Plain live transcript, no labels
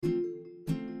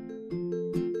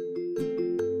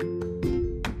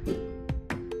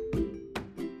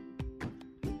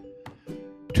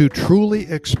To truly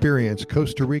experience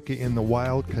Costa Rica in the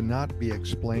wild cannot be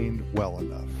explained well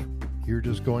enough. You're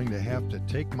just going to have to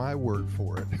take my word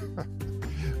for it.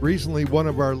 Recently, one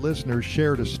of our listeners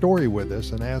shared a story with us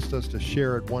and asked us to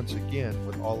share it once again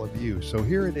with all of you. So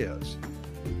here it is.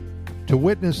 To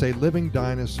witness a living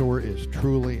dinosaur is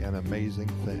truly an amazing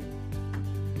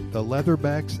thing. The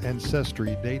leatherback's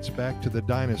ancestry dates back to the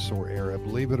dinosaur era,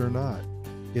 believe it or not.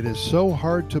 It is so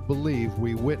hard to believe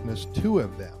we witnessed two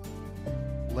of them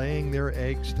laying their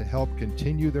eggs to help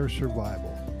continue their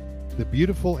survival. The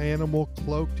beautiful animal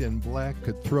cloaked in black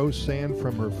could throw sand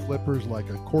from her flippers like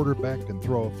a quarterback can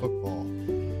throw a football.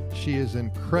 She is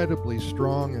incredibly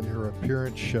strong and her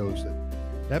appearance shows it.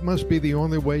 That must be the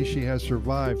only way she has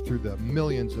survived through the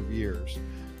millions of years.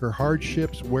 Her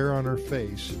hardships wear on her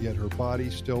face, yet her body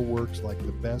still works like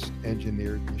the best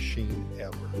engineered machine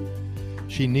ever.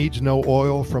 She needs no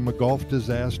oil from a Gulf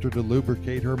disaster to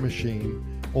lubricate her machine,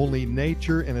 only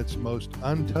nature in its most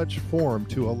untouched form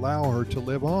to allow her to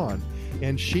live on.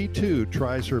 And she too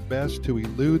tries her best to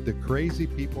elude the crazy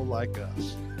people like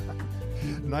us.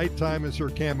 Nighttime is her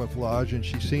camouflage and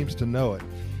she seems to know it.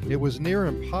 It was near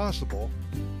impossible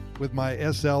with my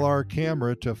SLR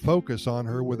camera to focus on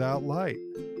her without light.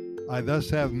 I thus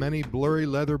have many blurry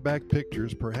leatherback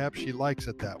pictures. Perhaps she likes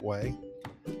it that way.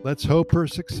 Let's hope her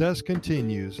success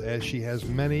continues as she has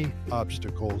many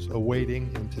obstacles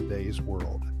awaiting in today's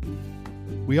world.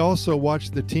 We also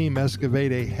watched the team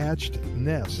excavate a hatched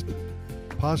nest.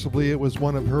 Possibly it was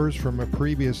one of hers from a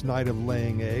previous night of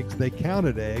laying eggs. They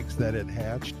counted eggs that had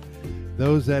hatched,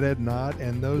 those that had not,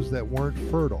 and those that weren't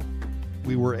fertile.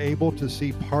 We were able to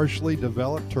see partially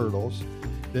developed turtles.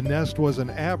 The nest was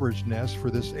an average nest for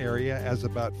this area as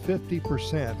about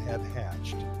 50% had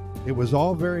hatched. It was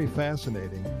all very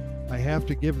fascinating. I have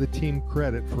to give the team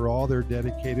credit for all their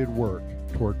dedicated work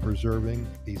toward preserving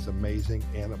these amazing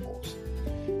animals.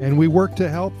 And we worked to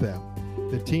help them.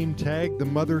 The team tagged the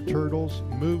mother turtles,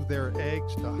 moved their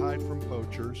eggs to hide from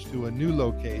poachers to a new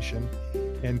location,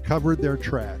 and covered their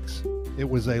tracks. It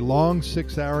was a long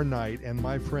 6-hour night, and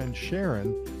my friend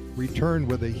Sharon returned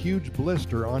with a huge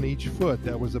blister on each foot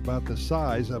that was about the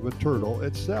size of a turtle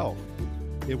itself.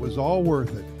 It was all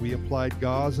worth it. We applied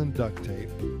gauze and duct tape,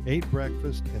 ate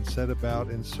breakfast, and set about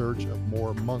in search of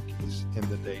more monkeys in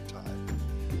the daytime.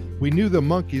 We knew the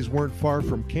monkeys weren't far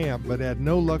from camp, but had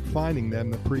no luck finding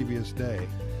them the previous day.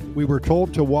 We were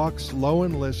told to walk slow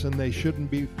and listen. They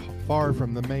shouldn't be far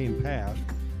from the main path.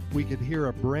 We could hear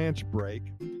a branch break.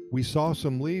 We saw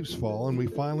some leaves fall, and we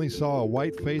finally saw a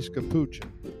white-faced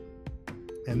capuchin.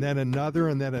 And then another,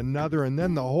 and then another, and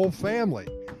then the whole family.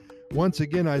 Once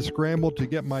again, I scrambled to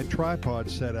get my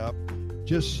tripod set up,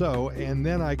 just so, and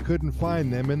then I couldn't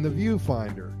find them in the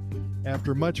viewfinder.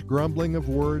 After much grumbling of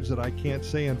words that I can't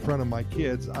say in front of my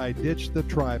kids, I ditched the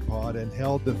tripod and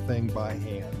held the thing by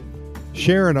hand.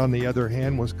 Sharon, on the other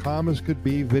hand, was calm as could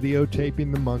be,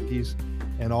 videotaping the monkeys,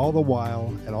 and all the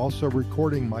while, and also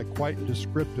recording my quite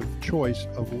descriptive choice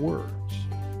of words.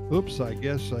 Oops, I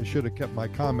guess I should have kept my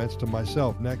comments to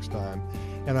myself next time.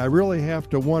 And I really have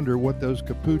to wonder what those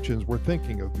capuchins were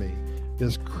thinking of me.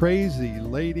 This crazy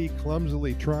lady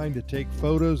clumsily trying to take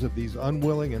photos of these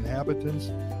unwilling inhabitants.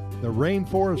 The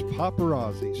rainforest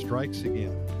paparazzi strikes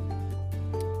again.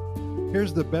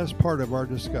 Here's the best part of our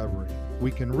discovery.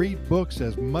 We can read books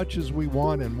as much as we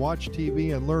want and watch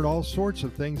TV and learn all sorts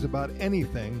of things about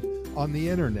anything on the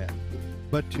internet.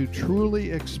 But to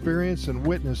truly experience and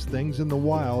witness things in the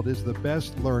wild is the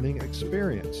best learning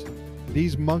experience.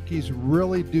 These monkeys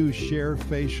really do share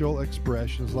facial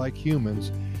expressions like humans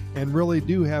and really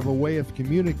do have a way of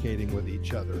communicating with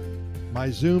each other. My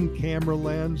zoom camera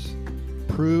lens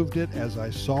proved it as I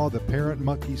saw the parent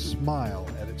monkey smile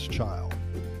at its child,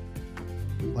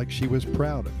 like she was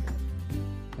proud of him.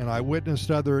 And I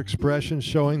witnessed other expressions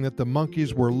showing that the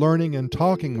monkeys were learning and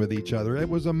talking with each other. It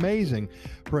was amazing.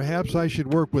 Perhaps I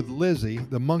should work with Lizzie,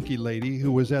 the monkey lady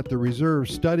who was at the reserve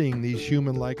studying these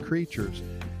human-like creatures.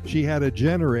 She had a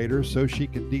generator so she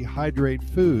could dehydrate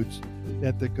foods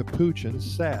that the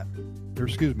capuchins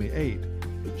ate.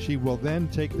 She will then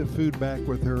take the food back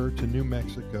with her to New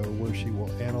Mexico, where she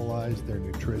will analyze their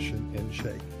nutrition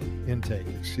intake.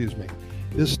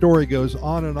 This story goes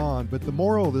on, but the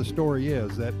moral of the story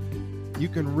is that you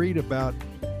can read about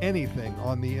anything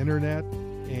on the internet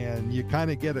and you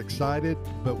kind of get excited,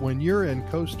 but when you're in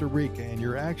Costa Rica and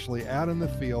you're actually out in the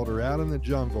field or out in the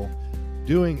jungle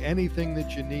doing anything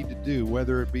that you need to do,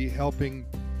 whether it be helping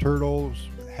turtles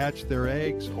hatch their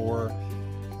eggs or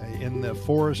in the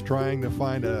forest trying to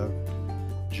find a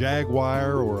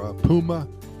jaguar or a puma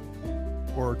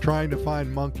or trying to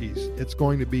find monkeys, it's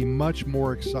going to be much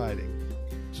more exciting.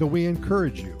 So we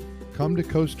encourage you, come to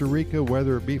Costa Rica,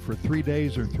 whether it be for 3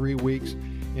 days or 3 weeks.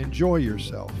 Enjoy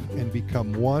yourself and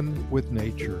become one with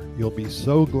nature. You'll be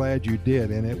so glad you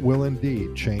did, and it will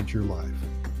indeed change your life.